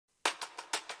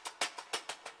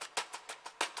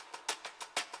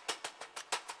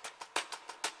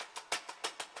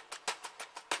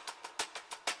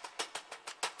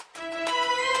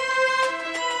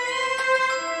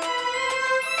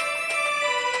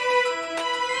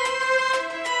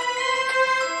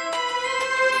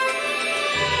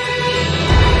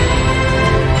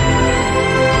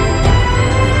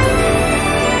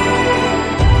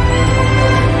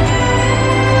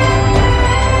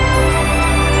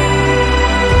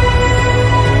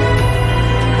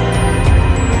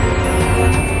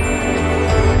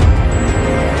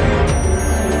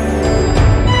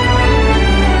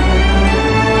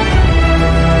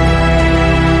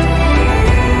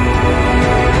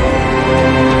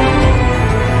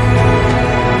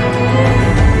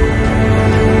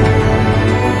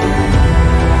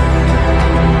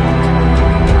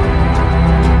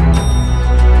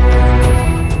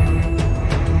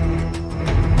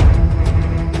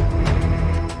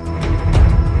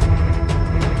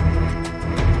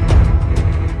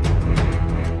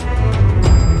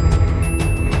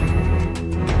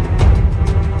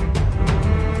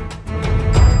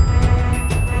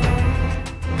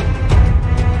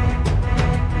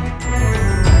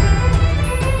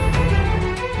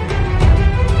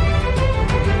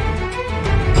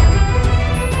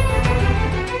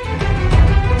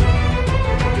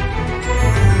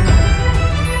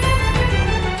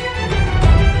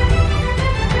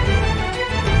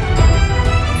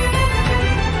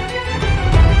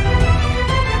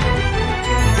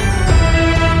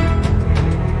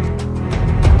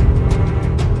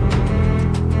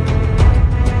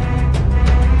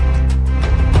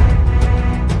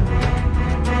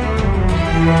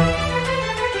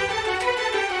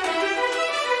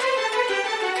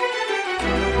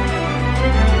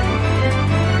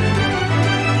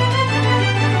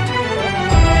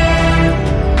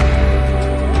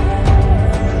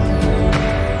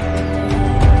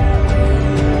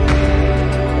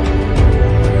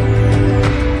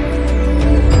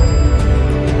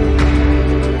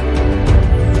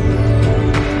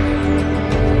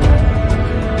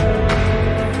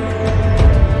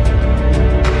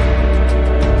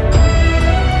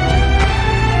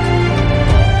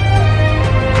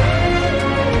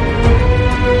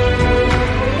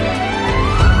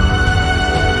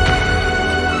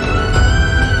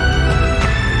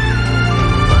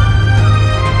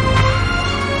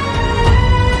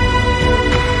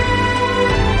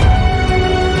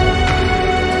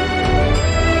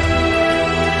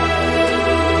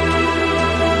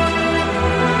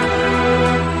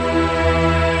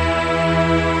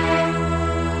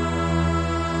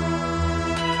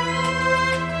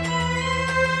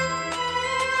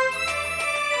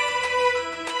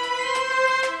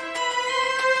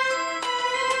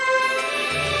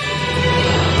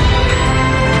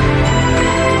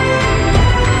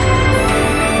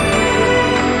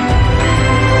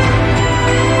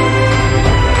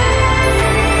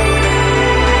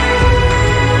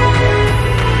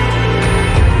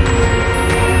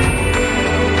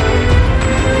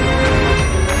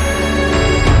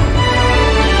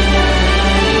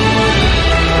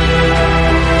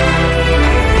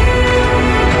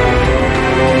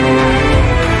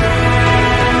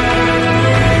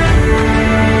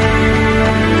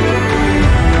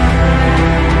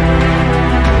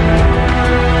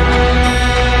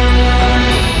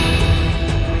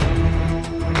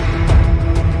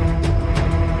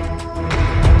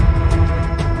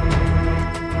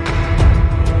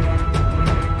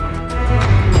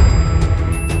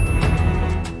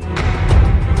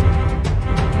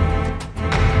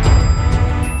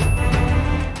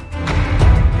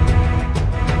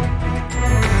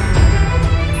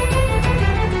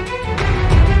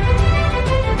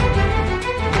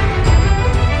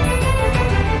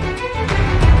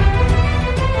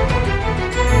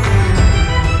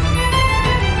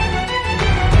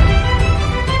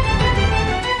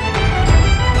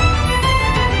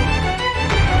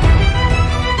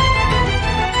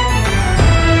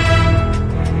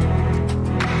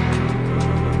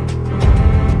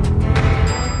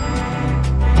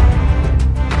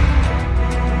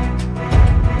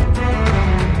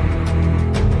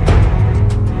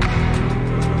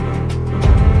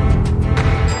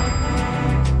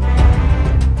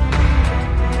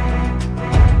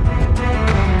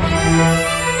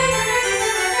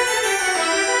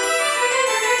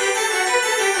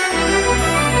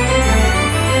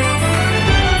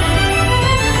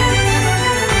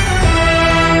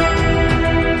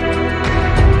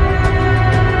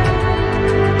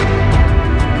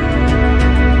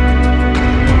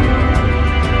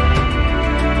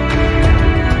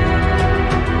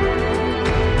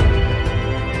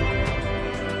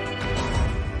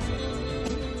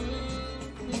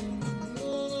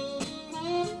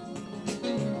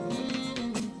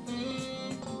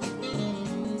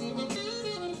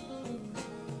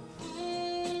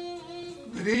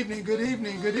evening, good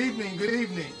evening, good evening, good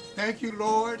evening. Thank you,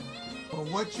 Lord, for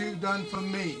what you've done for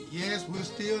me. Yes, we're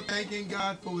still thanking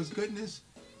God for his goodness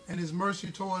and his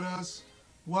mercy toward us.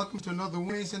 Welcome to another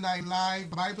Wednesday Night Live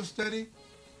Bible study,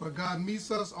 where God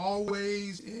meets us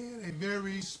always in a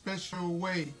very special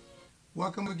way.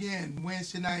 Welcome again,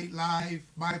 Wednesday Night Live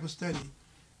Bible study.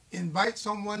 Invite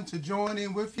someone to join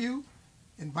in with you.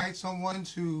 Invite someone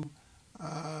to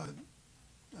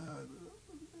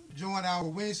join our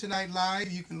Wednesday Night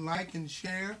Live. You can like and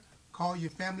share. Call your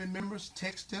family members.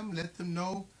 Text them. Let them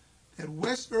know that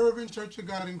West Irving Church of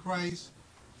God in Christ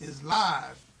is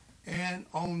live and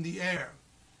on the air.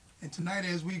 And tonight,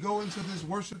 as we go into this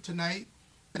worship tonight,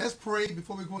 let's pray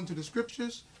before we go into the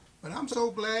scriptures. But I'm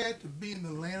so glad to be in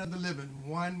the land of the living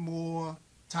one more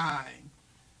time.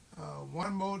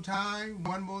 One more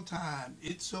time.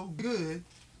 It's so good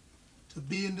to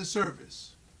be in the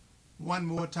service. One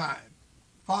more time.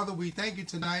 Father, we thank you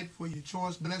tonight for your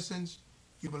choice blessings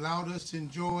you've allowed us to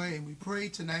enjoy, and we pray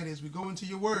tonight as we go into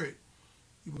your word,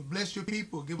 you will bless your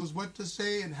people, give us what to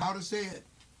say and how to say it,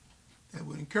 that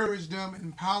will encourage them and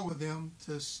empower them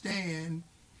to stand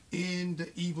in the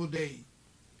evil day.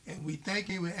 And we thank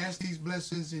you and ask these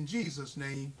blessings in Jesus'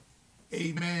 name.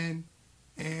 Amen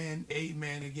and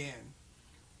amen again.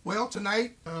 Well,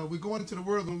 tonight we're going into the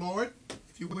word of the Lord,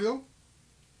 if you will.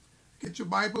 Get your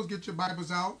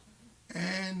Bibles out.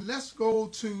 And let's go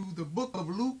to the book of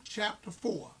Luke chapter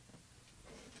 4.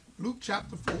 Luke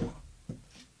chapter 4. I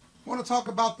want to talk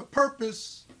about the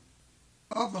purpose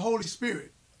of the Holy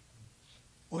Spirit.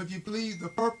 Or if you please, the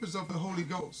purpose of the Holy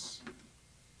Ghost.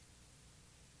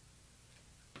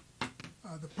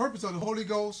 The purpose of the Holy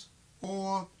Ghost,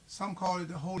 or some call it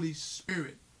the Holy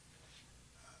Spirit.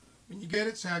 When you get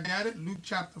it, say I got it. Luke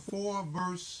chapter 4,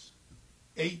 verse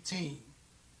 18.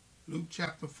 Luke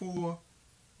chapter 4,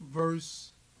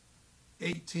 verse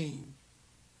 18.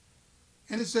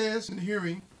 And it says in the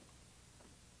hearing,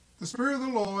 the Spirit of the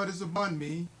Lord is upon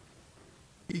me,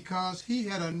 because he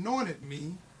had anointed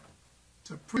me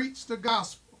to preach the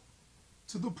gospel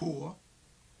to the poor.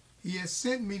 He has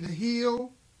sent me to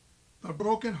heal the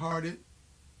brokenhearted,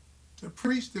 to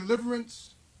preach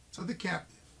deliverance to the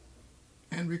captive,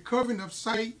 and recovering of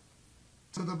sight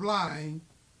to the blind,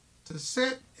 to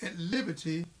set at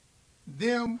liberty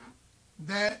them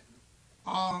that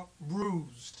are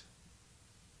bruised.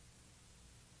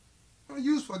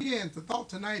 Useful again, the thought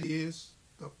tonight is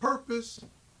the purpose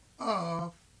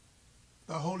of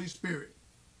the Holy Spirit.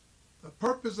 The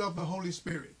purpose of the Holy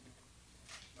Spirit.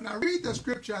 When I read the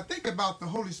scripture, I think about the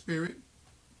Holy Spirit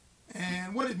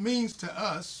and what it means to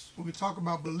us when we talk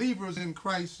about believers in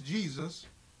Christ Jesus.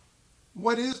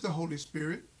 What is the Holy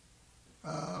Spirit?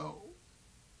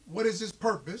 What is his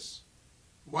purpose?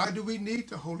 Why do we need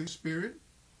the Holy Spirit?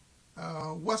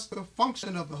 What's the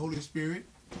function of the Holy Spirit?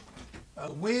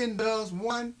 When does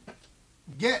one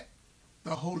get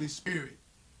the Holy Spirit?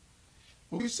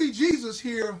 Well, we see Jesus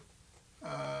here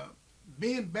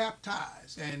being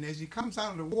baptized, and as he comes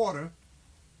out of the water,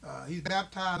 he's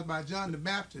baptized by John the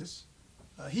Baptist.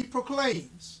 He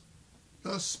proclaims,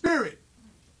 the Spirit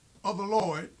of the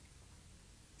Lord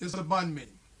is upon me,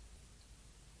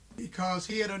 because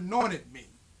he had anointed me.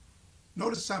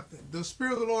 Notice something. The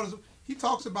Spirit of the Lord is, he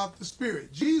talks about the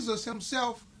Spirit. Jesus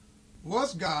himself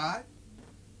was God.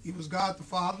 He was God the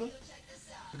Father,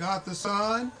 God the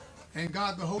Son, and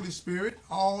God the Holy Spirit,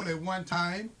 all at one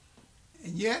time.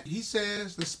 And yet he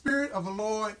says, the Spirit of the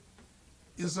Lord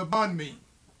is upon me.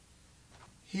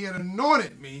 He had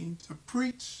anointed me to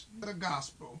preach the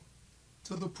gospel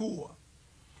to the poor.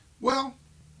 Well,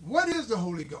 what is the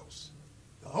Holy Ghost?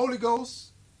 The Holy Ghost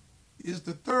is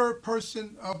the third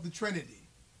person of the Trinity.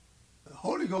 The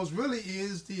Holy Ghost really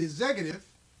is the executive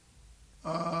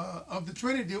of the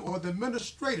Trinity, or the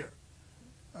administrator.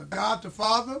 God the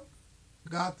Father,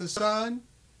 God the Son,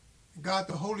 God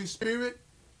the Holy Spirit,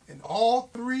 and all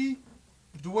three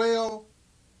dwell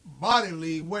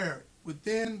bodily where?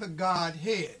 Within the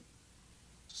Godhead.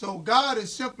 So God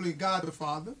is simply God the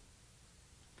Father.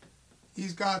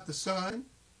 He's God the Son,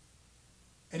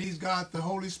 and he's God the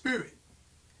Holy Spirit.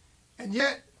 And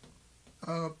yet,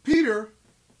 Peter,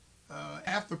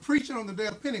 after preaching on the day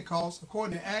of Pentecost,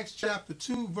 according to Acts chapter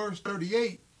 2, verse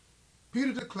 38,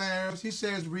 Peter declares, he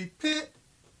says, repent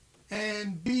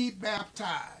and be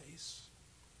baptized,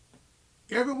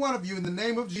 every one of you, in the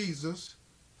name of Jesus,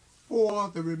 for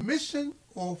the remission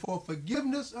or for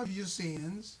forgiveness of your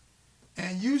sins,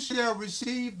 and you shall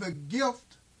receive the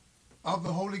gift of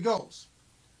the Holy Ghost.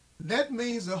 That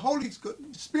means the Holy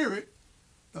Spirit,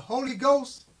 the Holy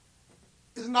Ghost,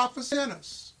 is not for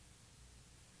sinners.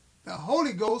 The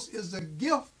Holy Ghost is a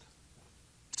gift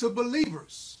to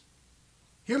believers.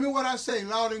 Hear me what I say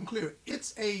loud and clear.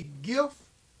 It's a gift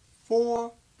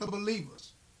for the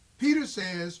believers. Peter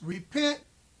says, repent,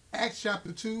 Acts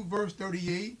chapter 2, verse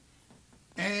 38,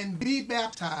 and be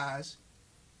baptized,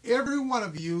 every one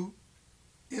of you,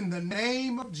 in the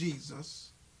name of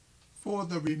Jesus, for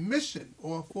the remission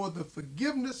or for the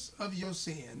forgiveness of your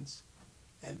sins,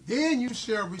 and then you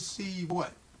shall receive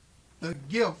what? The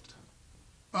gift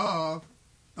of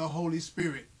the Holy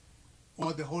Spirit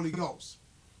or the Holy Ghost.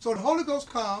 So the Holy Ghost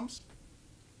comes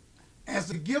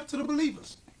as a gift to the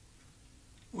believers.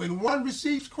 When one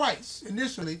receives Christ,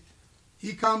 initially,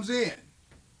 he comes in.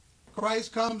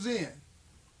 Christ comes in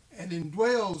and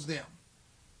indwells them.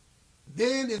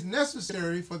 Then it's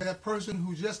necessary for that person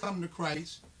who just come to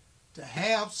Christ to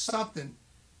have something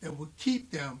that will keep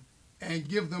them and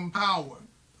give them power.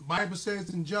 The Bible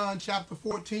says in John chapter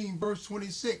 14, verse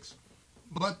 26,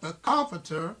 but the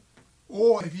Comforter,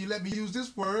 or if you let me use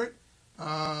this word,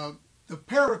 the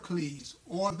Paraclete,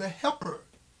 or the Helper,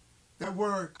 that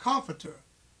word Comforter,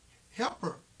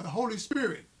 Helper, the Holy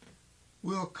Spirit,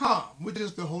 will come, which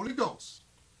is the Holy Ghost.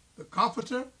 The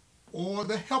Comforter or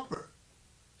the Helper.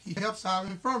 He helps our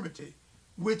infirmity,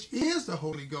 which is the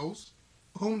Holy Ghost,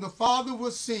 whom the Father will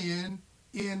send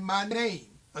in my name.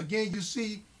 Again, you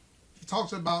see, he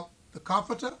talks about the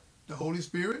Comforter, the Holy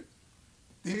Spirit.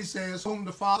 Then he says, whom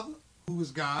the Father, who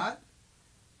is God,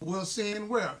 will send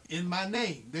where? In my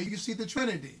name. There you see the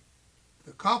Trinity.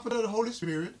 The Comforter, the Holy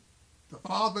Spirit, the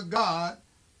Father God,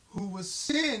 who will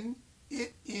send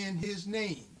it in his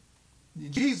name.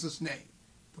 In Jesus' name.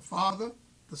 The Father,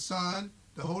 the Son,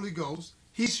 the Holy Ghost.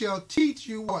 He shall teach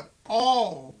you what?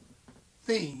 All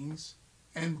things,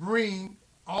 and bring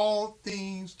all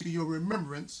things to your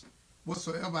remembrance,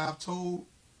 whatsoever I have told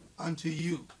unto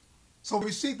you. So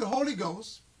we see the Holy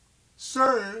Ghost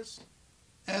serves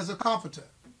as a comforter.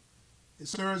 It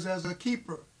serves as a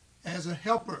keeper, as a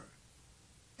helper,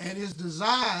 and is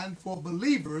designed for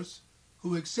believers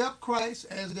who accept Christ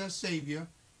as their Savior.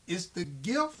 It's the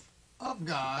gift of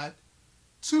God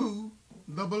to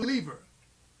the believer.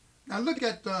 Now look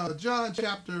at John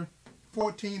chapter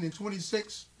 14 and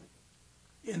 26.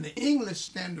 In the English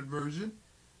Standard Version,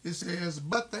 it says,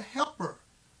 but the Helper,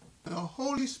 the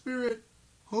Holy Spirit,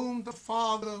 whom the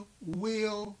Father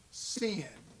will send,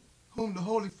 whom the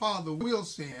Holy Father will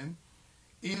send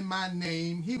in my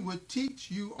name, he will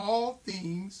teach you all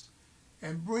things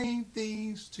and bring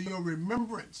things to your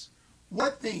remembrance.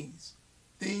 What things?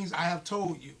 Things I have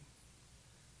told you.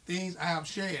 Things I have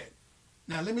shared.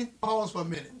 Now let me pause for a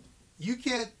minute. You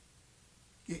can't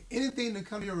get anything to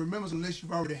come to your remembrance unless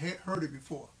you've already heard it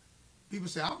before. People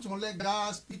say, I'm just going to let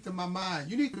God speak to my mind.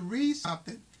 You need to read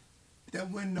something that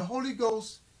when the Holy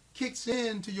Ghost kicks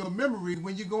into your memory,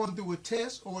 when you're going through a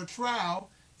test or a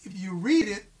trial, if you read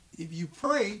it, if you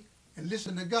pray and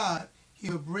listen to God,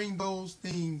 he'll bring those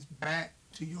things back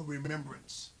to your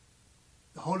remembrance.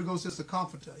 The Holy Ghost is a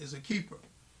comforter, is a keeper.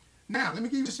 Now, let me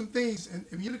give you some things. And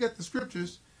if you look at the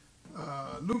scriptures,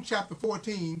 Luke chapter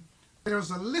 14,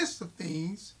 there's a list of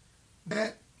things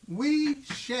that we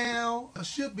shall or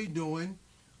should be doing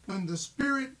when the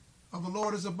Spirit of the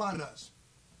Lord is upon us.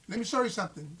 Let me show you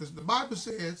something. The Bible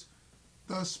says,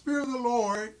 the Spirit of the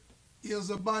Lord is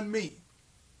upon me.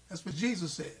 That's what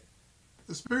Jesus said.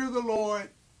 The Spirit of the Lord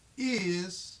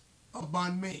is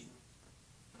upon me.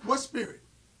 What Spirit?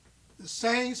 The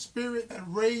same Spirit that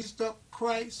raised up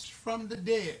Christ from the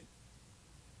dead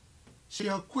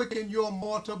shall quicken your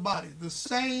mortal body. The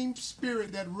same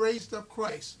Spirit that raised up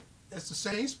Christ. That's the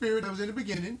same Spirit that was in the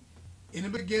beginning. In the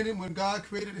beginning, when God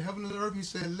created the heaven and the earth, he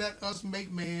said, let us make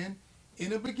man. In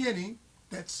the beginning,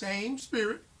 that same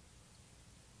Spirit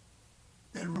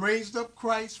that raised up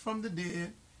Christ from the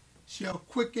dead shall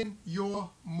quicken your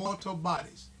mortal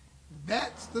bodies.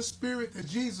 That's the Spirit that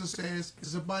Jesus says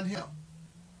is upon him.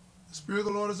 The Spirit of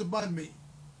the Lord is upon me.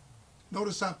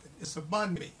 Notice something. It's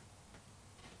upon me.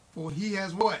 For he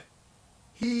has what?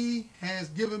 He has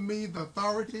given me the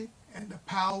authority and the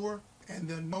power and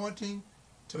the anointing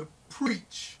to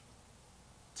preach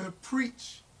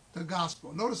the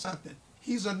gospel. Notice something.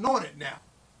 He's anointed now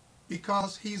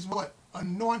because he's what?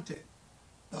 Anointed.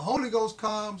 The Holy Ghost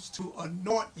comes to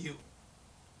anoint you.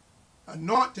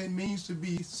 Anointing means to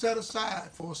be set aside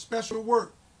for a special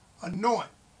work. Anoint.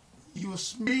 You are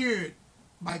smeared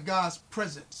by God's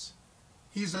presence.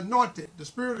 He's anointed. The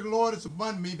Spirit of the Lord is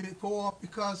upon me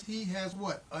because he has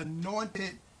what?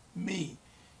 Anointed me.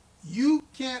 You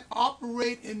can't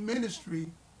operate in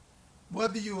ministry,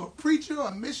 whether you're a preacher,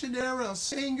 a missionary, a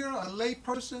singer, a lay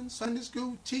person, Sunday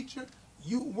school teacher,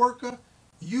 youth worker.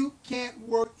 You can't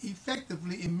work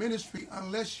effectively in ministry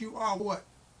unless you are what?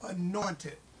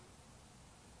 Anointed.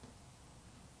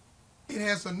 it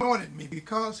has anointed me,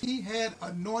 because he had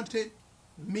anointed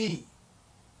me.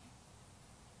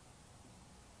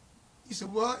 He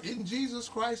said, well, isn't Jesus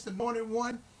Christ the anointed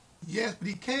one? Yes, but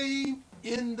he came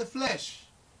in the flesh.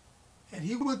 And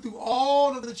he went through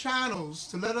all of the channels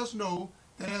to let us know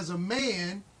that as a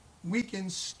man, we can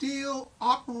still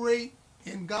operate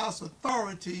in God's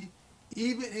authority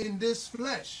even in this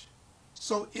flesh.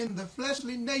 So in the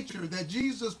fleshly nature that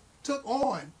Jesus took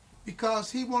on,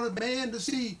 because he wanted man to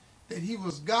see that he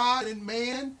was God and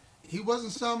man, he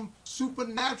wasn't some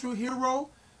supernatural hero.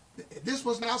 This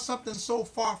was not something so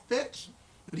far-fetched,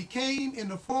 but he came in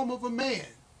the form of a man.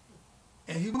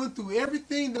 And he went through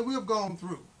everything that we've gone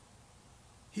through.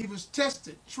 He was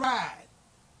tested, tried,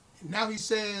 and now he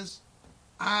says,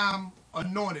 I'm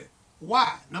anointed.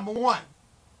 Why? Number one,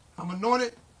 I'm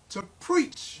anointed to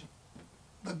preach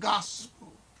the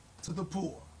gospel to the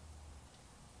poor.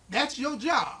 That's your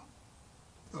job.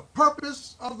 The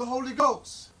purpose of the Holy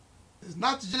Ghost is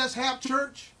not to just have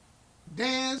church,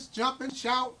 dance, jump and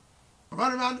shout,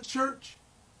 run around the church,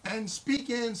 and speak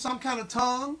in some kind of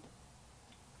tongue.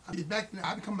 I'll be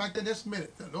come back to this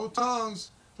minute. Those tongues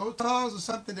are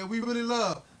something that we really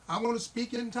love. I want to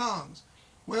speak in tongues.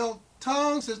 Well,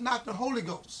 tongues is not the Holy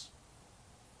Ghost.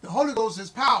 The Holy Ghost is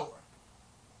power.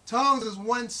 Tongues is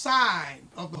one sign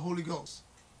of the Holy Ghost.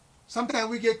 Sometimes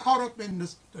we get caught up in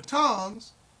the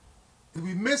tongues and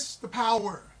we miss the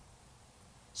power.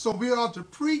 So we are to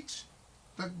preach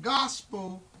the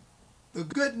gospel, the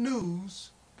good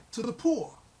news, to the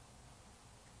poor.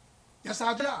 That's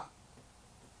our job.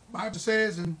 The Bible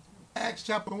says in Acts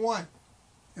chapter 1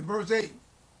 and verse 8,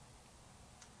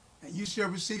 and you shall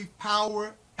receive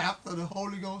power after the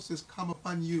Holy Ghost has come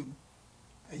upon you,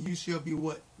 and you shall be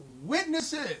what?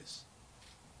 Witnesses.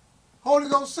 Holy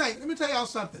Ghost saints. Let me tell y'all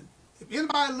something. If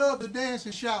anybody loves to dance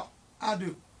and shout, I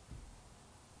do.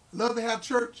 Love to have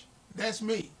church, that's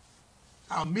me.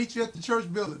 I'll meet you at the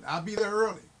church building. I'll be there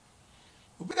early.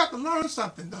 But we got to learn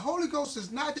something. The Holy Ghost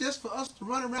is not just for us to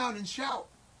run around and shout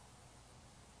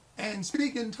and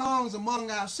speak in tongues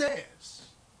among ourselves.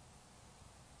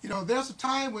 You know, there's a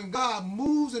time when God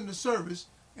moves in the service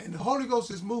and the Holy Ghost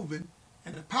is moving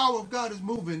and the power of God is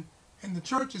moving and the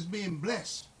church is being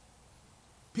blessed.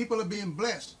 People are being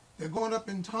blessed. They're going up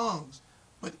in tongues.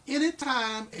 But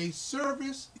anytime a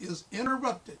service is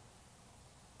interrupted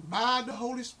by the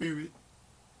Holy Spirit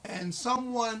and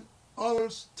someone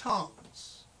utters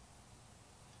tongues,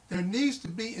 there needs to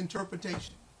be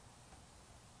interpretation.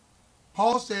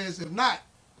 Paul says, if not,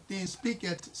 then speak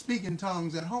in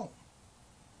tongues at home.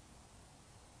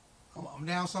 I'm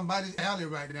down somebody's alley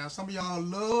right now. Some of y'all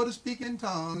love to speak in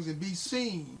tongues and be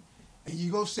seen. And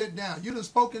you go sit down. You done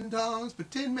spoke in tongues for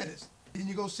 10 minutes. Then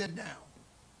you go sit down.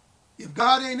 If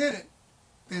God ain't in it,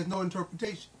 there's no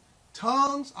interpretation.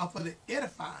 Tongues are for the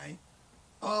edifying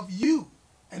of you.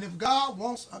 And if God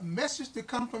wants a message to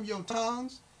come from your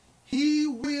tongues, he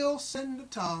will send the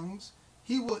tongues.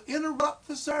 He will interrupt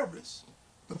the service.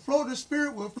 The flow of the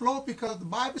Spirit will flow because the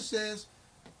Bible says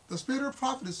the spirit of the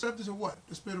prophet is subject to what?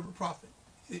 The spirit of the prophet.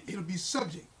 It'll be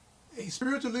subject. A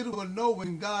spiritual leader will know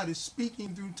when God is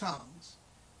speaking through tongues.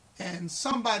 And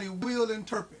somebody will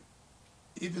interpret.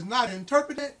 If it's not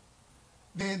interpreted,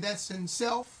 then that's in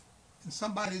self, and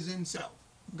somebody's in self.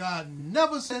 God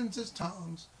never sends his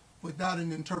tongues without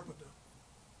an interpreter.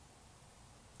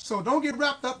 So don't get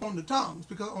wrapped up on the tongues,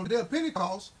 because on the day of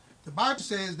Pentecost, the Bible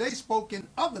says they spoke in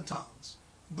other tongues.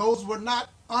 Those were not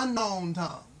unknown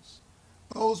tongues.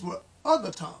 Those were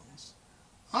other tongues.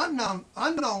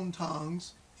 Unknown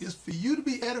tongues is for you to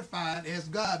be edified as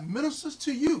God ministers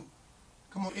to you.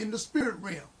 Come on, in the spirit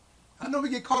realm. I know we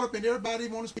get caught up in everybody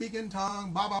want to speak in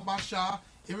tongues, ba ba ba sha,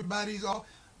 everybody's all.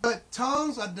 But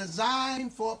tongues are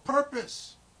designed for a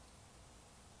purpose.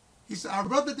 He said, I'd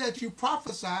rather that you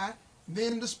prophesy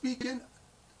than to speak in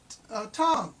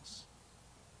tongues.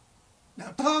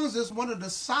 Now, tongues is one of the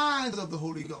signs of the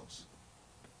Holy Ghost.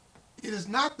 It is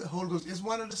not the Holy Ghost. It's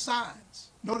one of the signs.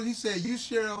 Notice he said, you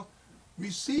shall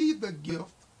receive the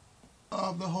gift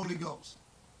of the Holy Ghost.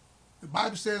 The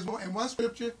Bible says in one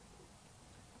scripture,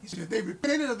 he said, they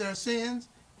repented of their sins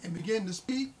and began to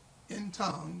speak in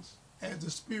tongues as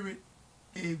the Spirit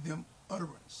gave them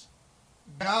utterance.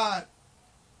 God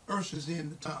ushers in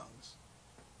the tongues.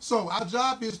 So our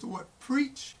job is to what?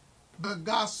 Preach the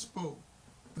gospel,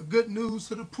 the good news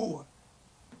to the poor.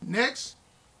 Next,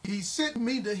 he sent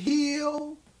me to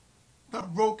heal the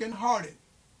brokenhearted.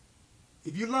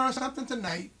 If you learn something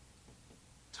tonight,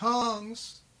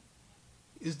 tongues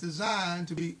is designed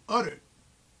to be uttered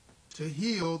to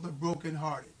heal the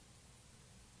brokenhearted.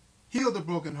 Heal the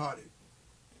brokenhearted.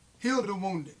 Heal the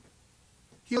wounded.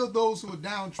 Heal those who are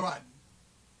downtrodden.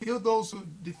 Heal those who are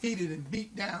defeated and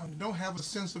beat down and don't have a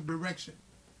sense of direction.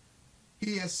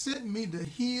 He has sent me to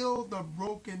heal the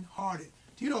brokenhearted.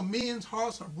 Do you know men's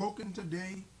hearts are broken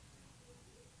today?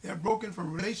 They're broken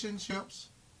from relationships.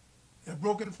 They're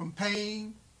broken from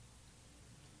pain.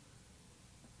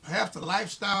 Perhaps the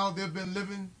lifestyle they've been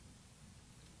living.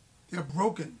 They're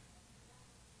broken.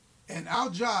 And our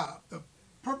job, the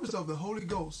purpose of the Holy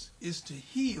Ghost, is to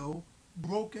heal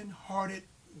broken-hearted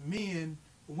men,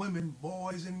 women,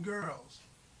 boys, and girls.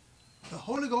 The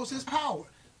Holy Ghost is power.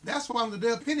 That's why on the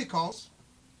day of Pentecost,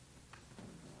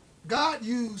 God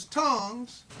used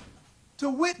tongues to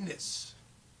witness.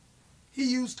 He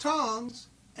used tongues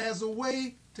as a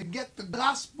way to get the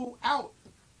gospel out.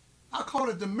 I call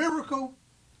it the miracle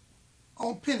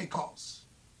on Pentecost.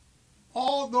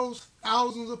 All those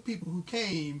thousands of people who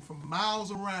came from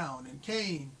miles around and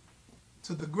came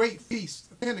to the great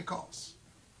feast of Pentecost,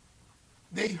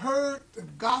 they heard the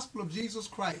gospel of Jesus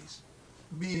Christ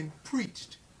being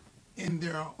preached in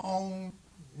their own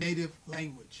native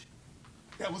language.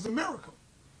 That was a miracle.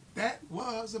 That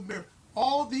was a miracle.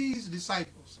 All these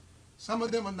disciples, some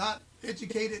of them are not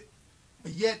educated,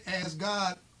 but yet as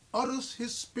God utters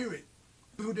his spirit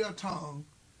through their tongue,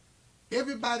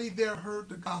 everybody there heard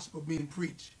the gospel being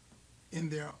preached in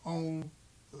their own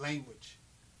language.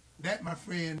 That, my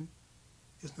friend,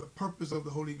 is the purpose of the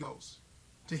Holy Ghost,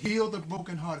 to heal the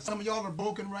brokenhearted. Some of y'all are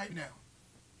broken right now.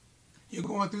 You're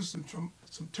going through some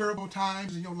terrible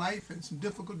times in your life and some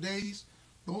difficult days.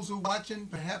 Those who are watching,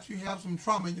 perhaps you have some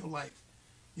trauma in your life.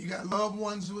 You got loved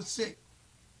ones who are sick,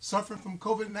 suffering from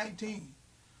COVID-19,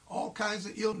 all kinds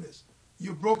of illness.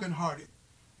 You're brokenhearted.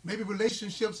 Maybe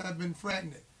relationships have been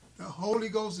fragmented. The Holy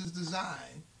Ghost is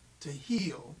designed to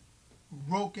heal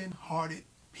broken-hearted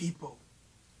people.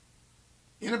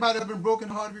 Anybody ever been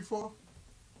broken-hearted before?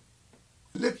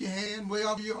 Lift your hand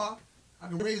wherever you are. I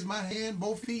can raise my hand,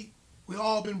 both feet. We've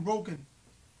all been broken.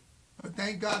 But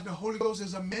thank God the Holy Ghost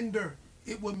is a mender.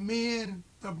 It will mend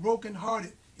the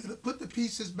broken-hearted. It'll put the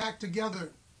pieces back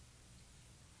together.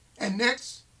 And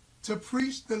next, to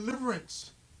preach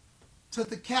deliverance to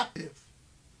the captive.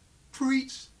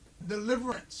 Preach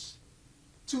deliverance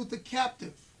to the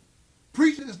captive.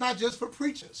 Preaching is not just for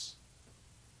preachers.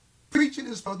 Preaching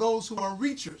is for those who are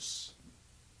reachers.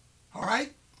 All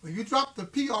right? When you drop the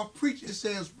P off preach, it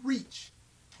says reach.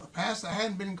 But Pastor, I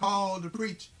hadn't been called to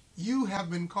preach. You have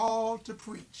been called to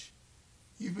preach.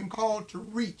 You've been called to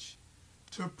reach,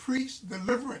 to preach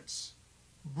deliverance,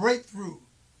 breakthrough.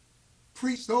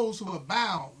 Preach those who are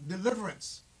bound,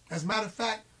 deliverance. As a matter of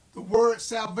fact, the word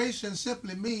salvation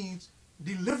simply means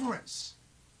deliverance.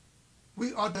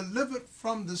 We are delivered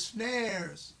from the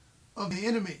snares of the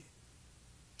enemy.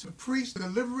 To preach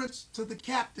deliverance to the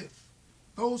captive,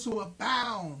 those who are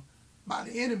bound by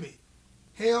the enemy,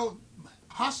 held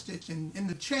hostage in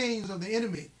the chains of the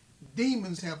enemy.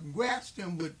 Demons have grasped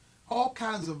them with all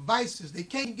kinds of vices. They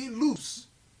can't get loose.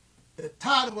 They're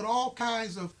tied with all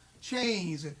kinds of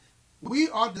chains. And we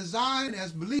are designed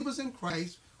as believers in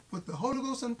Christ with the Holy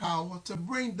Ghost and power to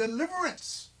bring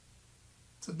deliverance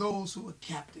to those who are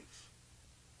captive,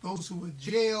 those who are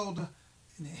jailed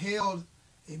and held,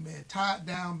 amen, tied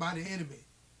down by the enemy.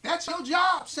 That's your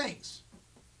job, saints.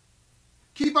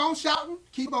 Keep on shouting,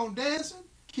 keep on dancing,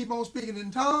 keep on speaking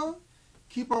in tongues,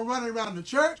 keep on running around the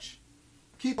church,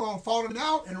 keep on falling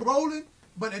out and rolling.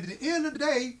 But at the end of the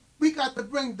day, we got to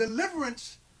bring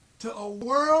deliverance to a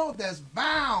world that's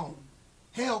bound,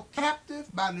 held captive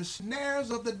by the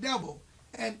snares of the devil.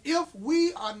 And if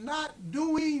we are not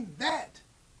doing that,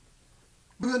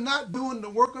 we're not doing the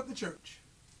work of the church.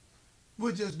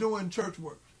 We're just doing church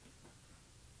work.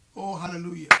 Oh,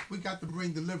 hallelujah. We got to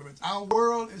bring deliverance. Our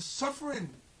world is suffering,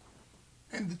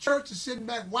 and the church is sitting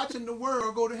back watching the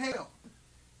world go to hell.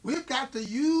 We've got to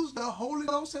use the Holy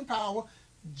Ghost and power.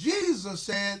 Jesus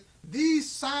said, these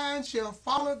signs shall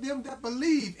follow them that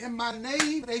believe. In my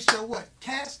name they shall what?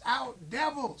 Cast out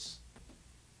devils.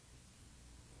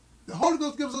 The Holy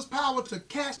Ghost gives us power to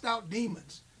cast out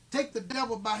demons. Take the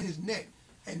devil by his neck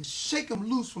and shake him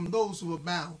loose from those who are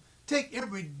bound. Take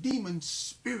every demon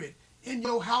spirit in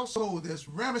your household that's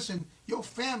ravishing your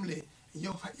family,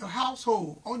 your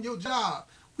household, on your job.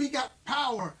 We got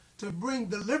power to bring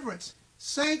deliverance.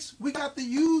 Saints, we got to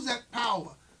use that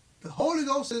power. The Holy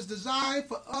Ghost is designed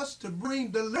for us to bring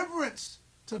deliverance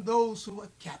to those who are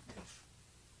captive.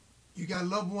 You got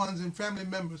loved ones and family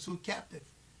members who are captive.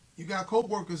 You got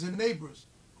co-workers and neighbors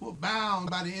who are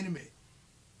bound by the enemy.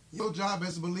 Your job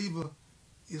as a believer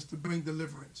is to bring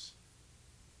deliverance.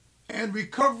 And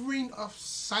recovering of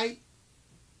sight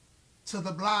to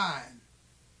the blind.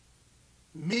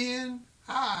 Men's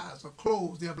eyes are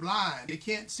closed. They're blind. They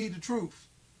can't see the truth.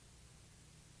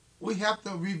 We have to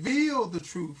reveal the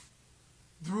truth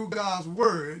through God's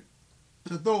word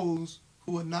to those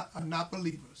who are not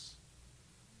believers.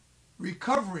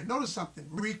 Recovering. Notice something.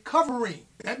 Recovering.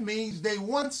 That means they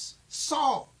once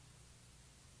saw.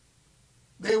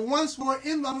 They once were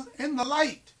in the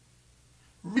light.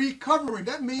 Recovering.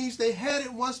 That means they had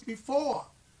it once before.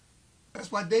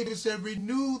 That's why David said,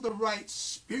 renew the right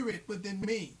spirit within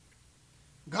me.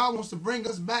 God wants to bring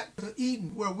us back to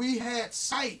Eden, where we had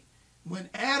sight. When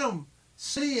Adam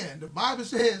sinned, the Bible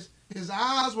says his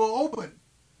eyes were open.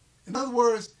 In other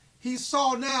words, he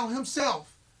saw now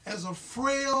himself as a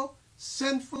frail,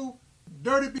 sinful,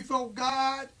 dirty before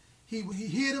God. He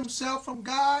hid himself from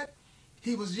God.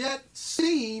 He was yet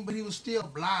seeing, but he was still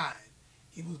blind.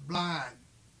 He was blind.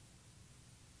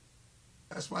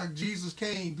 That's why Jesus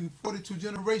came through 42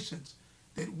 generations,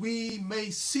 that we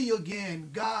may see again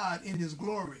God in his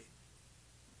glory.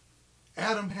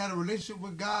 Adam had a relationship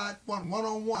with God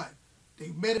one-on-one. They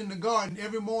met in the garden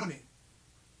every morning.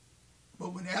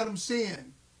 But when Adam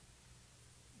sinned,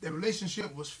 the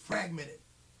relationship was fragmented.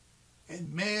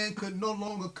 And man could no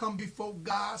longer come before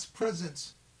God's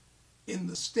presence in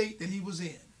the state that he was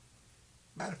in.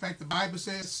 Matter of fact, the Bible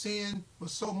says sin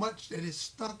was so much that it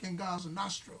stunk in God's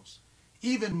nostrils.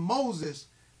 Even Moses,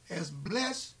 as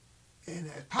blessed and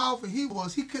as powerful he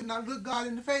was, he could not look God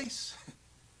in the face.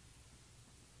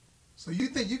 So you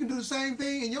think you can do the same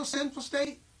thing in your sinful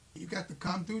state? You got to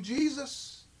come through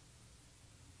Jesus.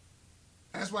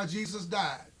 That's why Jesus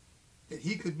died, that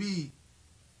he could be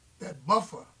that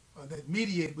buffer or that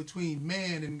mediator between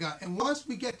man and God. And once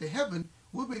we get to heaven,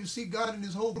 we'll be able to see God in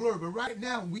his whole glory. But right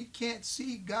now, we can't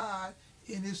see God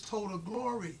in his total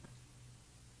glory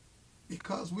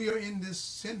because we are in this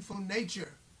sinful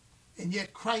nature. And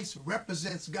yet Christ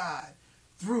represents God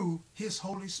through his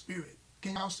Holy Spirit.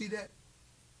 Can y'all see that?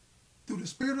 Through the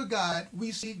Spirit of God,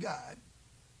 we see God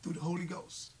through the Holy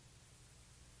Ghost.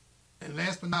 And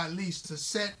last but not least, to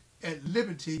set at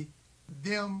liberty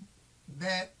them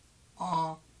that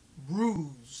are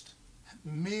bruised.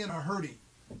 Men are hurting.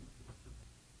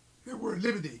 That word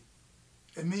liberty,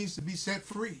 it means to be set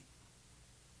free.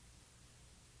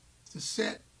 To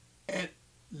set at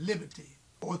liberty,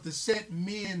 or to set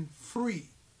men free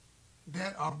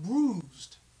that are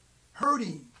bruised,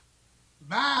 hurting,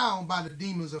 bound by the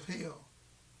demons of hell.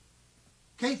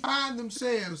 Can't find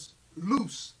themselves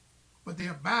loose, but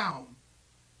they're bound.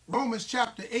 Romans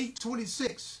chapter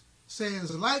 8:26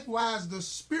 says, likewise the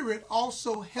Spirit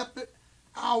also helpeth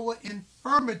our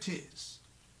infirmities,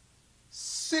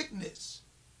 sickness,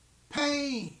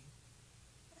 pain,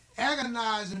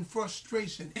 agonizing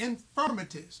frustration,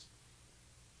 infirmities.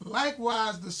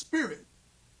 Likewise the Spirit,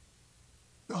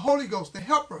 the Holy Ghost, the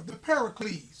helper, the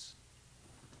Paraclete,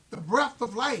 the breath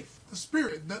of life, the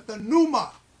Spirit, the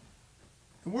pneuma,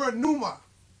 the word pneuma.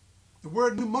 The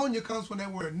word pneumonia comes from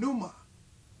that word pneuma,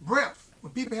 breath.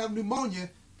 When people have pneumonia,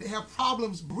 they have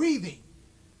problems breathing.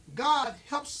 God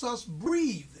helps us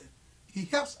breathe. He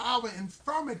helps our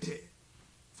infirmity.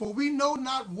 For we know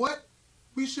not what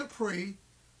we should pray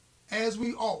as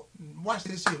we ought. Watch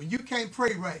this here. You can't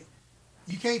pray right.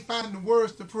 You can't find the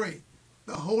words to pray.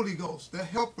 The Holy Ghost, the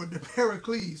helper, the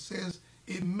Paraclete says,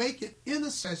 it maketh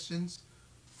intercessions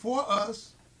for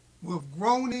us with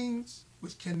groanings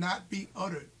which cannot be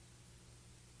uttered.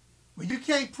 When you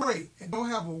can't pray and don't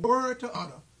have a word to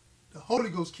utter, the Holy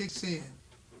Ghost kicks in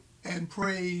and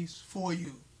prays for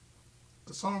you.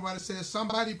 The songwriter says,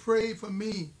 somebody prayed for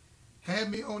me,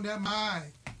 had me on their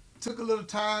mind, took a little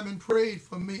time and prayed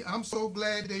for me. I'm so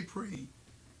glad they prayed.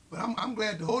 But I'm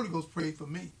glad the Holy Ghost prayed for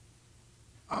me.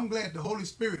 I'm glad the Holy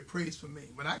Spirit prays for me.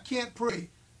 When I can't pray,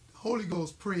 the Holy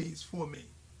Ghost prays for me.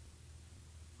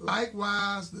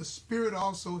 Likewise, the Spirit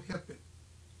also helpeth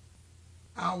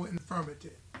our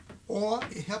infirmity, or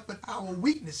it helpeth our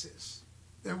weaknesses.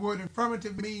 That word infirmity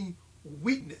means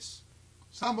weakness.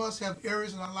 Some of us have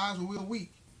areas in our lives where we're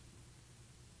weak.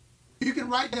 You can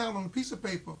write down on a piece of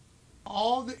paper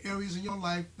all the areas in your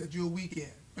life that you're weak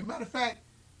in. As a matter of fact,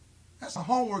 that's a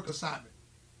homework assignment.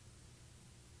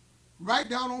 Write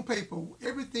down on paper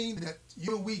everything that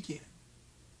you're weak in.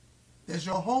 That's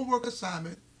your homework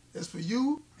assignment. That's for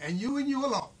you and you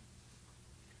alone.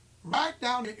 Write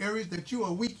down the areas that you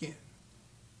are weak in.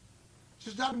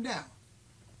 Just jot them down.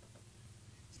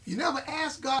 If you never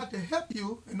ask God to help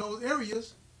you in those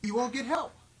areas, you won't get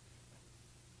help.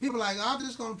 People are like, I'm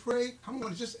just going to pray. I'm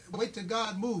going to just wait till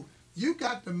God moves. You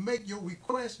got to make your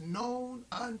request known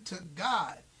unto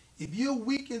God. If you're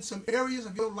weak in some areas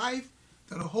of your life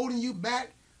that are holding you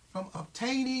back from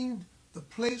obtaining the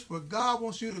place where God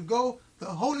wants you to go, the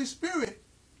Holy Spirit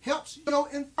helps your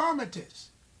infirmities.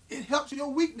 It helps your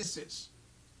weaknesses.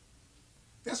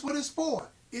 That's what it's for.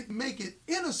 It make it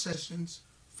intercessions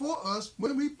for us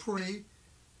when we pray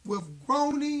with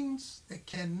groanings that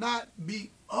cannot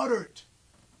be uttered.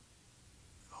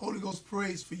 The Holy Ghost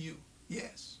prays for you.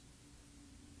 Yes.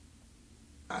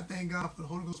 I thank God for the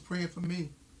Holy Ghost praying for me.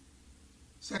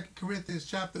 2 Corinthians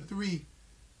chapter 3,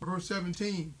 verse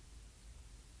 17.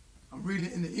 I'm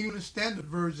reading in the English Standard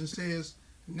Version. Says,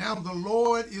 now the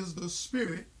Lord is the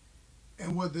Spirit,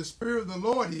 and where the Spirit of the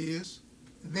Lord is,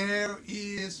 there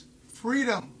is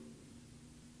freedom.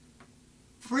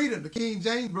 Freedom. The King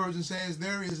James Version says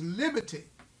there is liberty.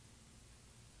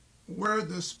 Where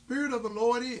the Spirit of the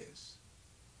Lord is,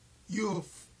 you're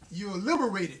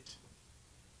liberated.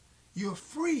 You're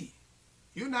free.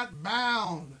 You're not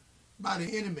bound by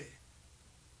the enemy.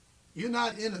 You're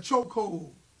not in a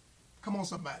chokehold. Come on,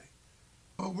 somebody.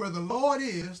 But where the Lord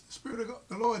is, the Spirit of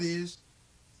the Lord is,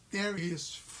 there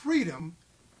is freedom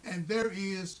and there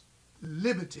is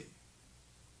liberty.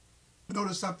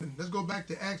 Notice something. Let's go back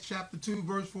to Acts chapter 2,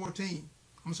 verse 14.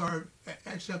 I'm sorry,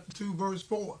 Acts chapter 2, verse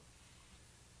 4.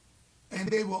 And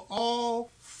they were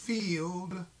all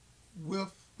filled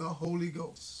with the Holy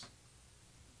Ghost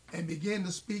and began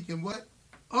to speak in what?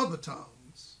 Other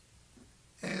tongues,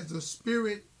 as the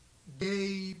Spirit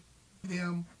gave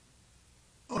them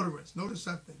utterance. Notice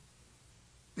something.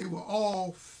 They were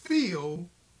all filled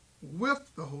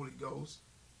with the Holy Ghost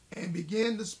and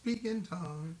began to speak in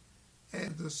tongues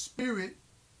as the Spirit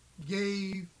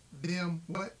gave them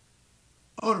what?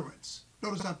 Utterance.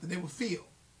 Notice something. They were filled.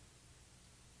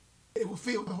 They were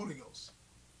filled with the Holy Ghost.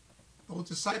 Those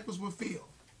disciples were filled.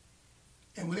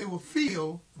 And when they were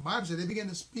filled, the Bible said they began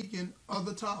to speak in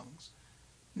other tongues.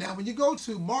 Now, when you go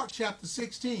to Mark chapter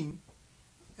 16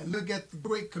 and look at the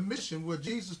Great Commission where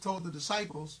Jesus told the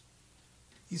disciples,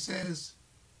 he says,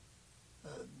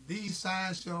 these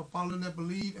signs shall follow them that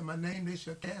believe. In my name they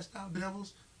shall cast out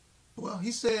devils. Well,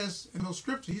 he says, in those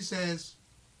scriptures, he says,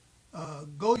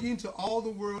 go ye into all the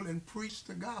world and preach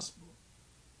the gospel.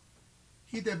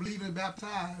 He that believeth and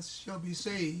baptized shall be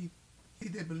saved. He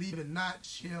that believeth not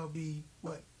shall be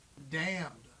what?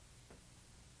 Damned.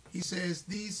 He says,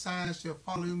 these signs shall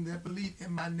follow them that believe.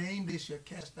 In my name they shall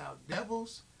cast out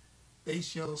devils. They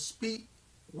shall speak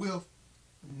with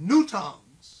new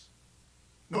tongues.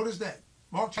 Notice that.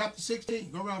 Mark chapter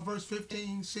 16. Go around verse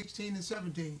 15, 16, and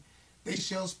 17. They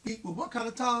shall speak with what kind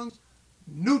of tongues?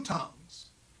 New tongues.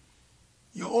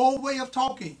 Your old way of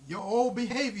talking, your old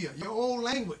behavior, your old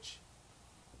language.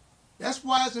 That's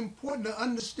why it's important to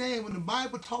understand when the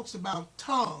Bible talks about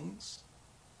tongues,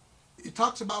 it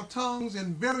talks about tongues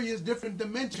in various different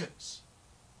dimensions.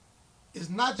 It's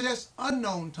not just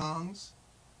unknown tongues.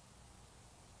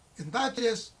 It's not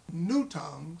just new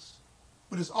tongues,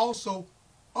 but it's also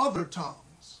other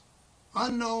tongues.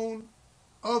 Unknown,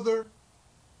 other,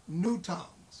 new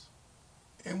tongues.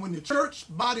 And when the church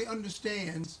body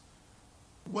understands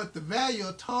what the value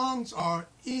of tongues are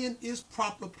in its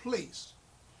proper place,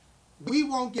 we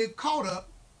won't get caught up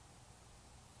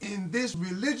in this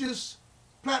religious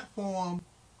platform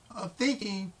of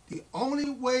thinking the only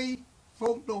way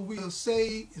folk know we are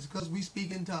saved is because we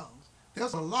speak in tongues.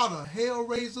 There's a lot of hell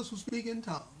raisers who speak in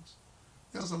tongues.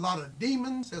 There's a lot of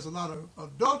demons. There's a lot of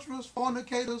adulterers,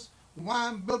 fornicators,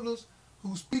 wine bibblers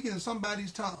who speak in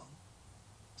somebody's tongue.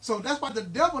 So that's why the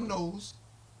devil knows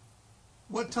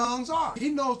what tongues are. He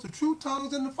knows the true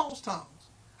tongues and the false tongues.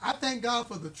 I thank God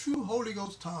for the true Holy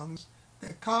Ghost tongues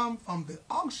that come from the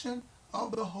unction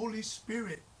of the Holy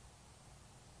Spirit.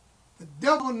 The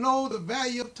devil knows the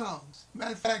value of tongues.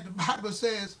 Matter of fact, the Bible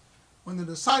says when the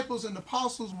disciples and the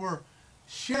apostles were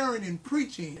sharing and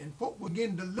preaching and folk were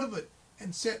getting delivered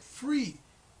and set free,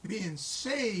 being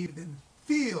saved and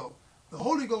filled, the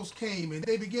Holy Ghost came and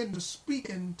they began to speak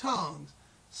in tongues.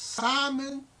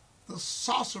 Simon the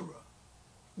sorcerer,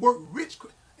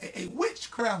 a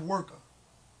witchcraft worker,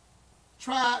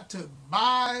 tried to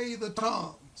buy the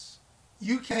tongues.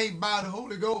 You can't buy the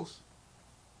Holy Ghost.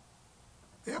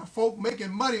 There are folk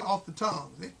making money off the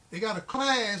tongues. They got a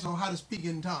class on how to speak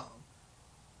in tongues.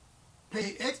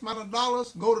 Pay X amount of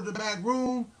dollars, go to the back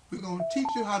room, we're going to teach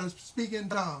you how to speak in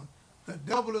tongues. The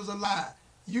devil is a lie.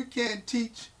 You can't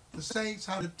teach the saints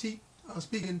how to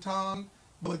speak in tongues,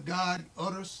 but God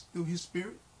utters through his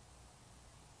Spirit.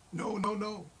 No, no,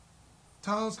 no.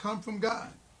 Tongues come from God.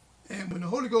 And when the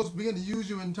Holy Ghost begins to use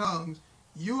you in tongues,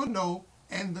 you'll know,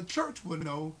 and the church will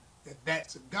know, that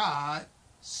that's God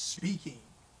speaking.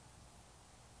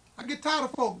 I get tired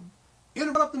of folk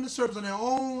interrupting the service on their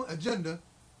own agenda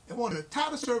and want to tie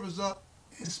the service up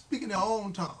and speak in their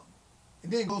own tongue.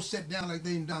 And then go sit down like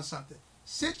they ain't done something.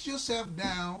 Sit yourself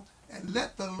down and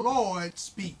let the Lord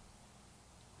speak.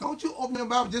 Don't you open your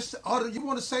mouth just to utter. You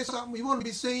want to say something, you want to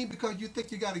be seen because you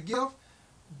think you got a gift.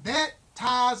 That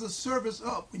ties the service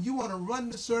up. When you want to run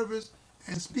the service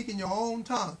and speak in your own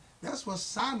tongue, that's what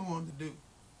Simon wanted to do.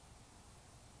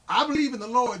 I believe in the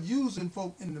Lord using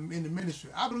folk in the ministry.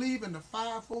 I believe in the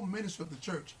fivefold ministry of the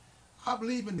church. I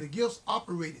believe in the gifts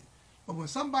operating. But when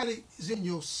somebody is in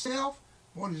yourself,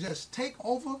 want to just take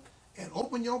over and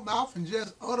open your mouth and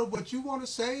just utter what you want to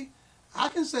say, I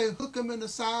can say hook them in the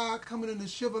side, coming in the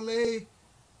Chevrolet.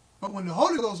 But when the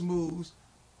Holy Ghost moves,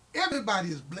 everybody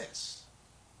is blessed.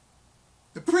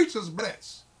 The preacher's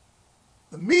blessed.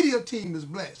 The media team is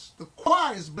blessed. The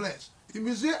choir is blessed. The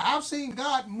music, I've seen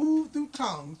God move through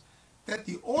tongues that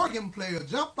the organ player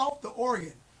jumped off the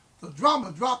organ. The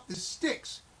drummer dropped his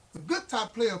sticks. The guitar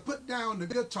player put down the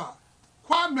guitar.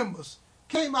 Choir members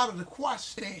came out of the choir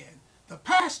stand. The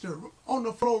pastor on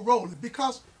the floor rolling.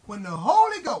 Because when the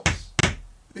Holy Ghost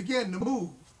began to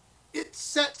move, it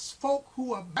sets folk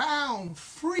who are bound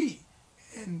free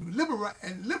and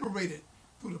liberated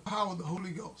through the power of the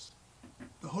Holy Ghost.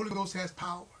 The Holy Ghost has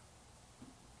power.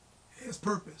 It has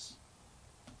purpose.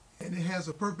 And it has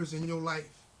a purpose in your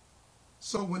life.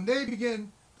 So when they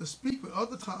begin to speak with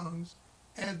other tongues,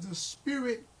 as the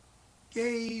Spirit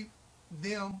gave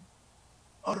them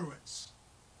utterance.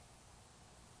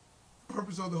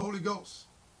 Purpose of the Holy Ghost.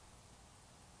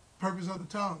 Purpose of the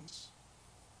tongues.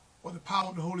 Or the power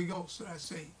of the Holy Ghost, should I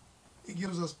say. It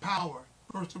gives us power,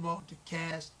 first of all, to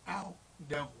cast out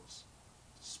devils.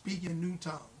 Speak in new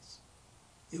tongues.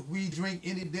 If we drink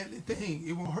any deadly thing,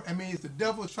 it won't hurt. I mean, if the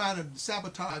devil is trying to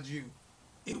sabotage you,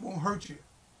 it won't hurt you.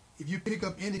 If you pick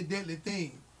up any deadly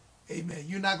thing, amen,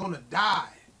 you're not going to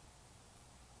die.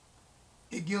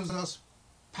 It gives us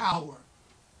power.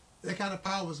 That kind of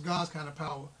power is God's kind of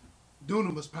power.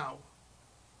 Dunamis power.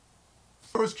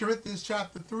 1 Corinthians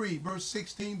chapter 3, verse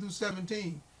 16 through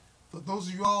 17. For those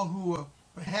of you all who are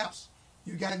perhaps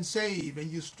you've gotten saved and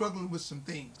you're struggling with some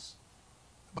things.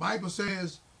 The Bible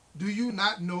says, do you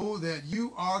not know that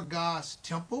you are God's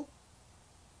temple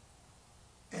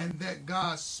and that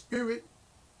God's Spirit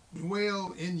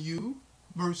dwells in you?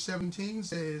 Verse 17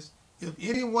 says, if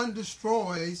anyone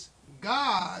destroys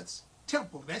God's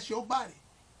temple, that's your body,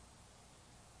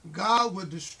 God will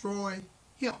destroy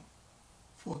him.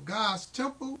 For God's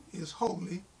temple is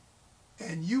holy,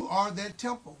 and you are that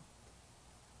temple.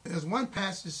 There's one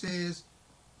passage says,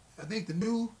 I think the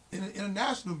New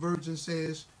International Version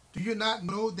says, do you not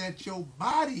know that your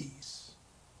bodies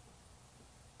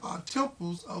are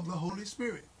temples of the Holy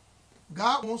Spirit?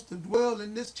 God wants to dwell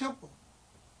in this temple.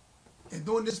 And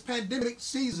during this pandemic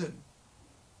season,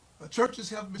 churches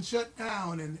have been shut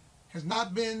down and has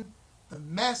not been the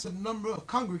massive number of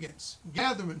congregants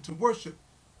gathering to worship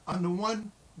under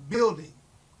one building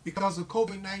because of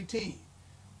COVID-19.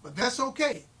 But that's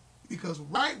okay, because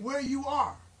right where you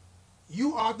are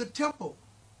the temple.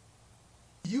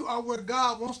 You are where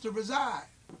God wants to reside.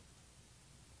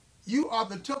 You are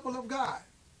the temple of God.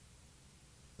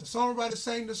 The songwriter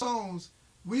sang the songs,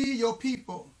 we, your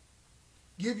people,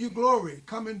 give you glory.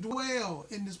 Come and dwell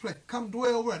in this place. Come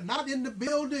dwell where? Not in the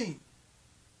building.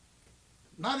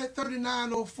 Not at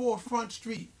 3904 Front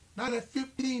Street. Not at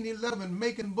 1511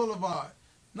 Macon Boulevard.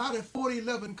 Not at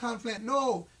 4011 Confluent.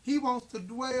 No, he wants to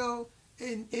dwell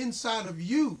inside of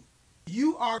you.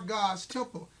 You are God's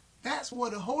temple. That's where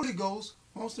the Holy Ghost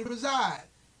wants to reside.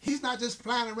 He's not just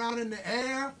flying around in the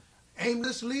air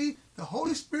aimlessly. The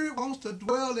Holy Spirit wants to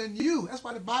dwell in you. That's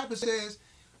why the Bible says,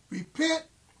 repent,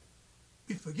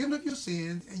 be forgiven of your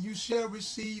sins, and you shall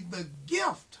receive the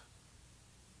gift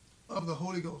of the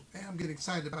Holy Ghost. Man, I'm getting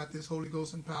excited about this Holy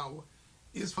Ghost and power.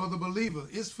 It's for the believer.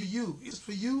 It's for you. It's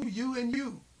for you, you, and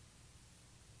you.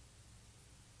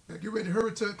 Now get ready to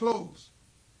hurry to a close.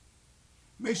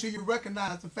 Make sure you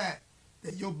recognize the fact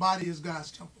that your body is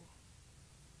God's temple.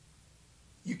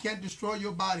 You can't destroy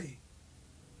your body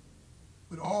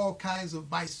with all kinds of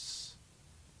vices,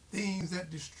 things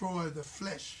that destroy the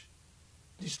flesh,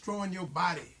 destroying your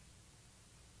body.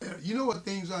 You know what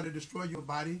things are to destroy your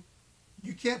body?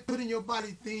 You can't put in your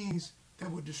body things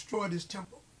that will destroy this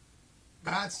temple.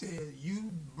 God said,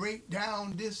 you break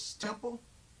down this temple,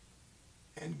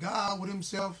 and God would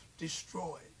himself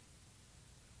destroy it,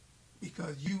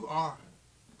 because you are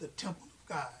the temple of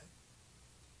God.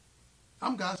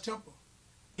 I'm God's temple.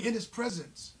 In his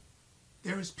presence,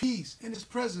 there is peace. In his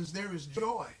presence, there is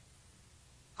joy.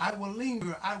 I will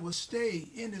linger, I will stay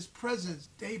in his presence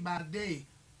day by day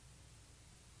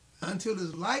until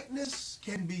his likeness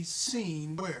can be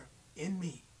seen where? In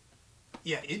me.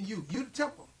 Yeah, in you. You're the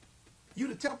temple. You're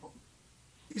the temple.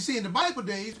 You see, in the Bible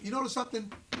days, you notice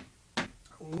something?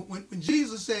 When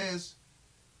Jesus says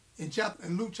in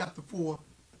Luke chapter 4,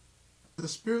 the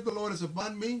Spirit of the Lord is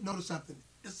upon me, notice something.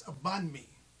 It's upon me.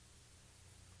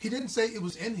 He didn't say it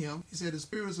was in him. He said the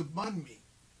Spirit is upon me.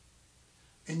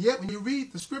 And yet when you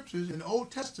read the scriptures in the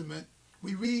Old Testament,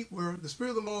 we read where the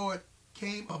Spirit of the Lord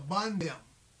came upon them.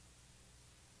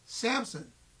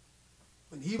 Samson,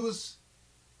 when he was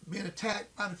being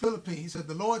attacked by the Philippines, he said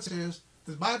the Lord says,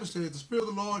 the Bible says the Spirit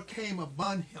of the Lord came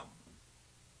upon him.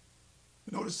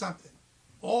 Notice something.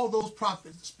 All those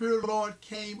prophets, the Spirit of the Lord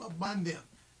came upon them.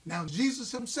 Now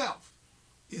Jesus himself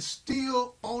is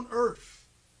still on earth,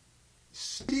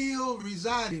 still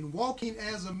residing, walking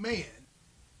as a man.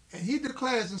 And he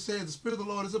declares and says, the Spirit of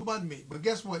the Lord is upon me. But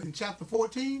guess what? In chapter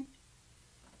 14,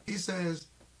 he says,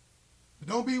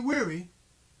 don't be weary.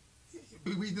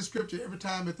 We read the scripture every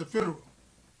time at the funeral,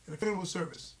 in the funeral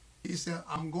service. He said,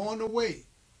 I'm going away.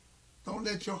 Don't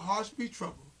let your hearts be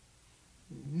troubled,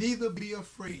 neither be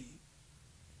afraid.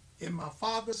 In my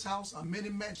Father's house are many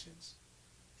mansions.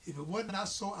 If it wasn't not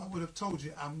so, I would have told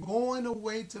you, I'm going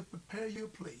away to prepare you a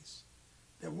place,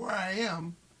 that where I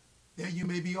am, there you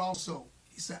may be also.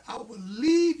 He said, I will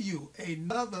leave you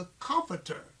another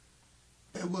comforter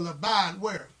that will abide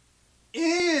where?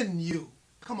 In you.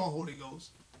 Come on, Holy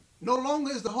Ghost. No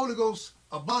longer is the Holy Ghost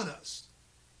upon us.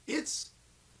 It's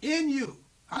in you.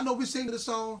 I know we sing the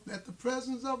song, that the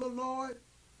presence of the Lord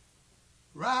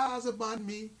rise upon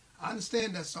me. I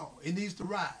understand that song. It needs to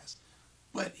rise.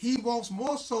 But he wants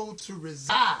more so to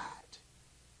reside.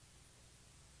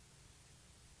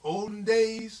 Olden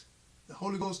days, the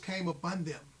Holy Ghost came upon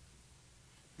them.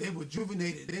 They were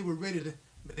rejuvenated. They were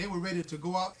ready to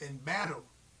go out and battle.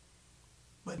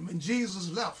 But when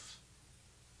Jesus left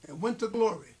and went to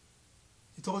glory,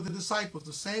 he told the disciples,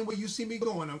 the same way you see me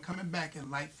going, I'm coming back in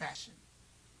like fashion.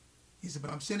 He said,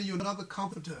 but I'm sending you another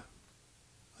comforter,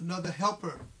 another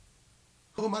helper.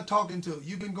 Who am I talking to?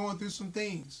 You've been going through some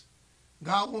things.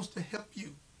 God wants to help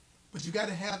you. But you got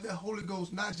to have the Holy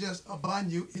Ghost not just upon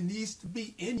you. It needs to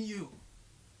be in you.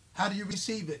 How do you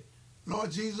receive it?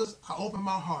 Lord Jesus, I open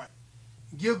my heart.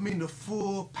 Give me the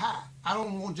full pie. I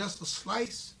don't want just a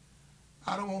slice.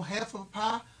 I don't want half of a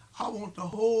pie. I want the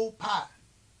whole pie.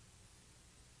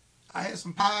 I had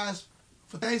some pies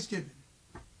for Thanksgiving.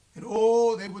 And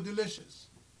oh, they were delicious.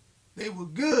 They were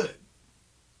good.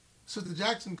 Sister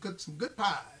Jackson cooked some good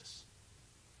pies.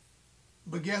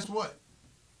 But guess what?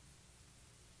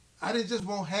 I didn't just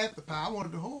want half the pie. I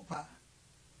wanted the whole pie.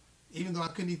 Even though I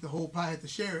couldn't eat the whole pie, I had to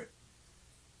share it.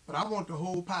 But I want the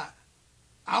whole pie.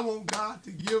 I want God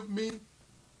to give me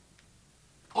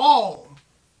all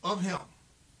of him.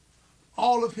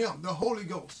 All of him, the Holy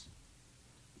Ghost.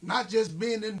 Not just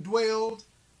being indwelled,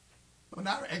 but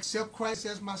not accept Christ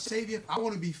as my Savior. I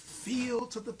want to be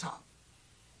filled to the top.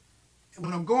 And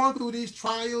when I'm going through these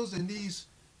trials and these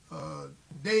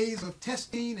days of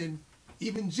testing, and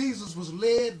even Jesus was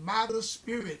led by the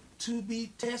Spirit to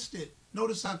be tested.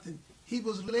 Notice something. He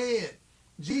was led.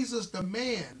 Jesus, the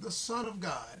man, the Son of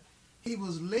God, he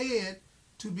was led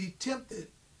to be tempted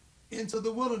into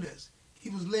the wilderness. He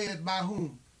was led by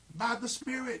whom? By the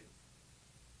Spirit.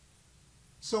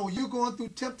 So you're going through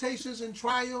temptations and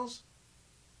trials,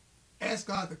 ask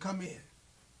God to come in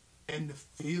and to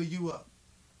fill you up.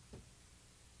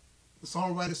 The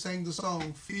songwriter sang the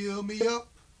song, fill me up,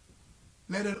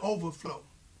 let it overflow.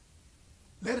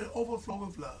 Let it overflow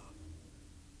with love.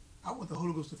 I want the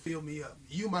Holy Ghost to fill me up.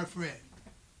 You, my friend,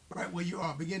 right where you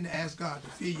are, begin to ask God to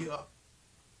fill you up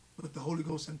with the Holy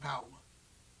Ghost and power.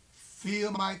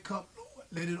 Fill my cup, Lord.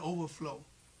 Let it overflow.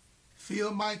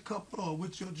 Fill my cup, Lord,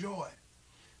 with your joy.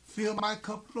 Fill my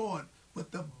cup, Lord,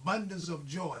 with the abundance of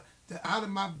joy. That out of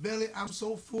my belly, I'm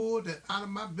so full that out of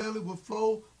my belly will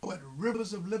flow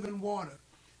rivers of living water.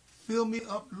 Fill me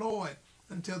up, Lord,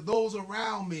 until those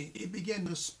around me, it begin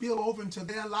to spill over into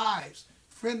their lives.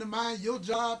 Friend of mine, your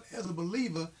job as a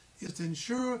believer is to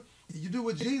ensure that you do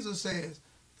what Jesus says.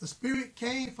 The Spirit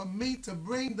came for me to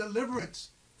bring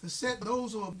deliverance, to set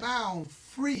those who are bound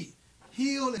free,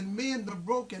 heal and mend the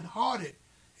brokenhearted.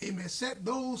 Amen. Set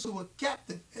those who are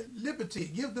captive at liberty.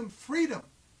 Give them freedom.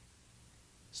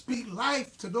 Speak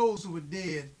life to those who are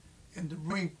dead, and to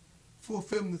bring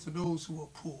fulfillment to those who are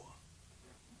poor.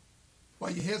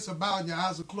 While your heads are bowed and your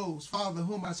eyes are closed, Father,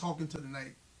 who am I talking to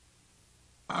tonight?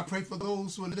 I pray for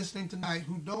those who are listening tonight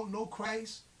who don't know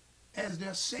Christ as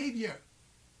their Savior.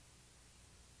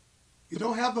 You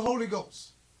don't have the Holy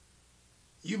Ghost.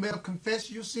 You may have confessed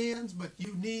your sins, but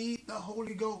you need the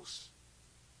Holy Ghost.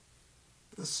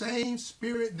 The same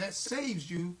Spirit that saves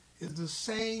you is the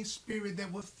same Spirit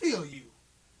that will fill you.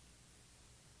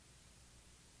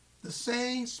 The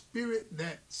same Spirit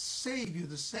that saved you,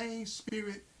 the same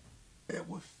Spirit that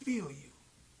will fill you.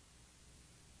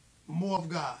 More of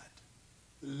God.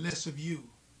 less of you,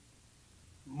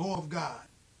 more of God,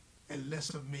 and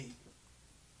less of me.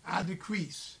 I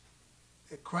decrease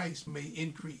that Christ may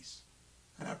increase.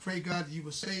 And I pray, God, that you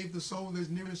will save the soul that's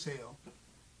nearest hell.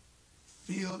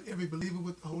 Fill every believer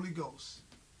with the Holy Ghost,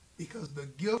 because the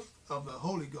gift of the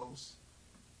Holy Ghost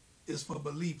is for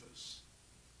believers.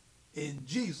 In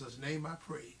Jesus' name I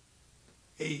pray.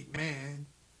 Amen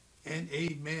and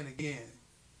amen again.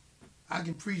 I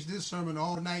can preach this sermon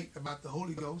all night about the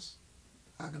Holy Ghost.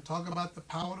 I can talk about the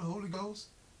power of the Holy Ghost.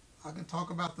 I can talk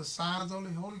about the signs of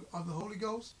the Holy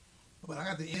Ghost. But I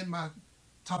got to end my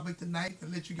topic tonight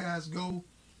and let you guys go.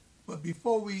 But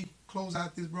before we close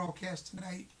out this broadcast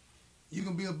tonight, you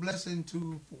can be a blessing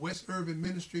to West Irving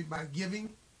Ministry by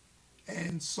giving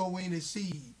and sowing a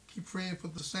seed. Keep praying for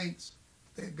the saints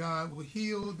that God will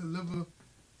heal, deliver,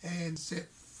 and set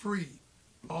free.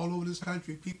 All over this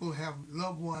country, people have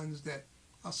loved ones that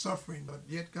are suffering, but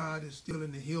yet God is still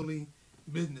in the healing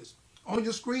business. On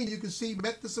your screen, you can see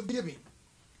methods of giving.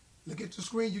 Look at your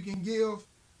screen. You can give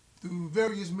through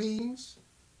various means.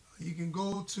 You can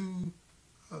go to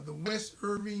the West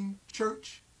Irving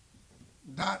Church.org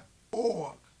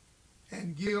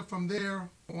and give from there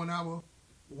on our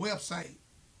website.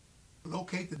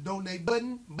 Locate the donate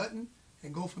button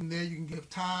and go from there. You can give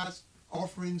tithes,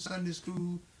 offerings, Sunday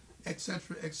school,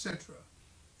 etc., etc.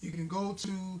 You can go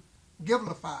to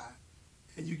Givelify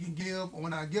and you can give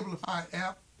on our Givelify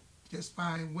app. Just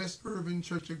find West Irving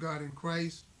Church of God in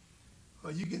Christ.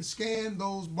 You can scan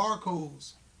those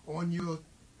barcodes on your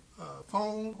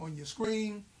phone, on your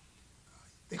screen.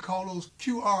 They call those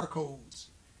QR codes.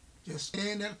 Just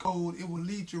scan that code. It will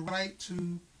lead you right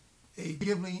to a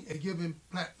giving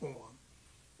platform.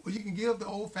 Or you can give the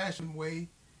old-fashioned way.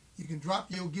 You can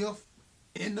drop your gift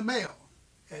in the mail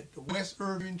at the West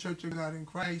Irving Church of God in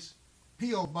Christ,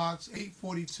 P.O. Box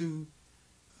 842,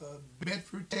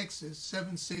 Bedford, Texas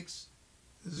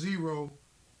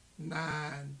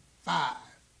 76095.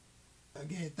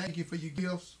 Again, thank you for your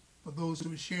gifts, for those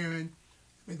who are sharing.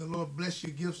 May the Lord bless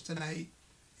your gifts tonight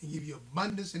and give you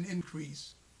abundance and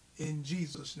increase in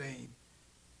Jesus' name.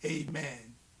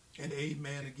 Amen and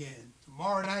amen again.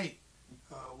 Tomorrow night,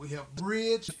 we have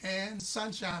Bridge and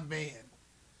Sunshine Band.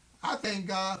 I thank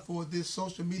God for this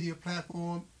social media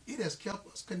platform. It has kept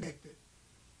us connected.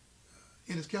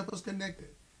 It has kept us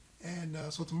connected. And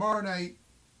so tomorrow night,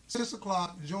 6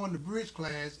 o'clock, join the Bridge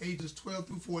class, ages 12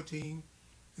 through 14.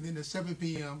 And then at 7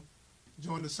 p.m.,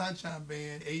 join the Sunshine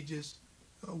Band, ages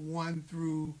 1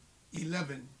 through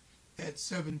 11 at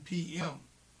 7 p.m.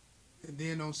 And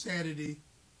then on Saturday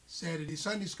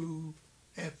Sunday school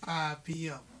at 5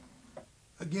 p.m.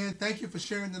 Again, thank you for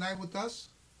sharing the night with us.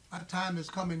 Our time has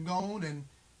come and gone, and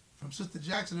from Sister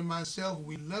Jackson and myself,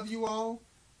 we love you all.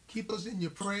 Keep us in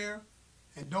your prayer,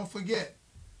 and don't forget,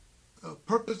 the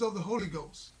purpose of the Holy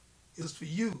Ghost is for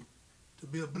you to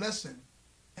be a blessing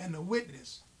and a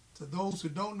witness to those who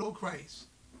don't know Christ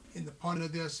in the pardon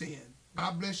of their sin.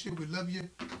 God bless you. We love you.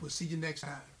 We'll see you next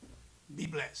time. Be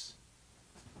blessed.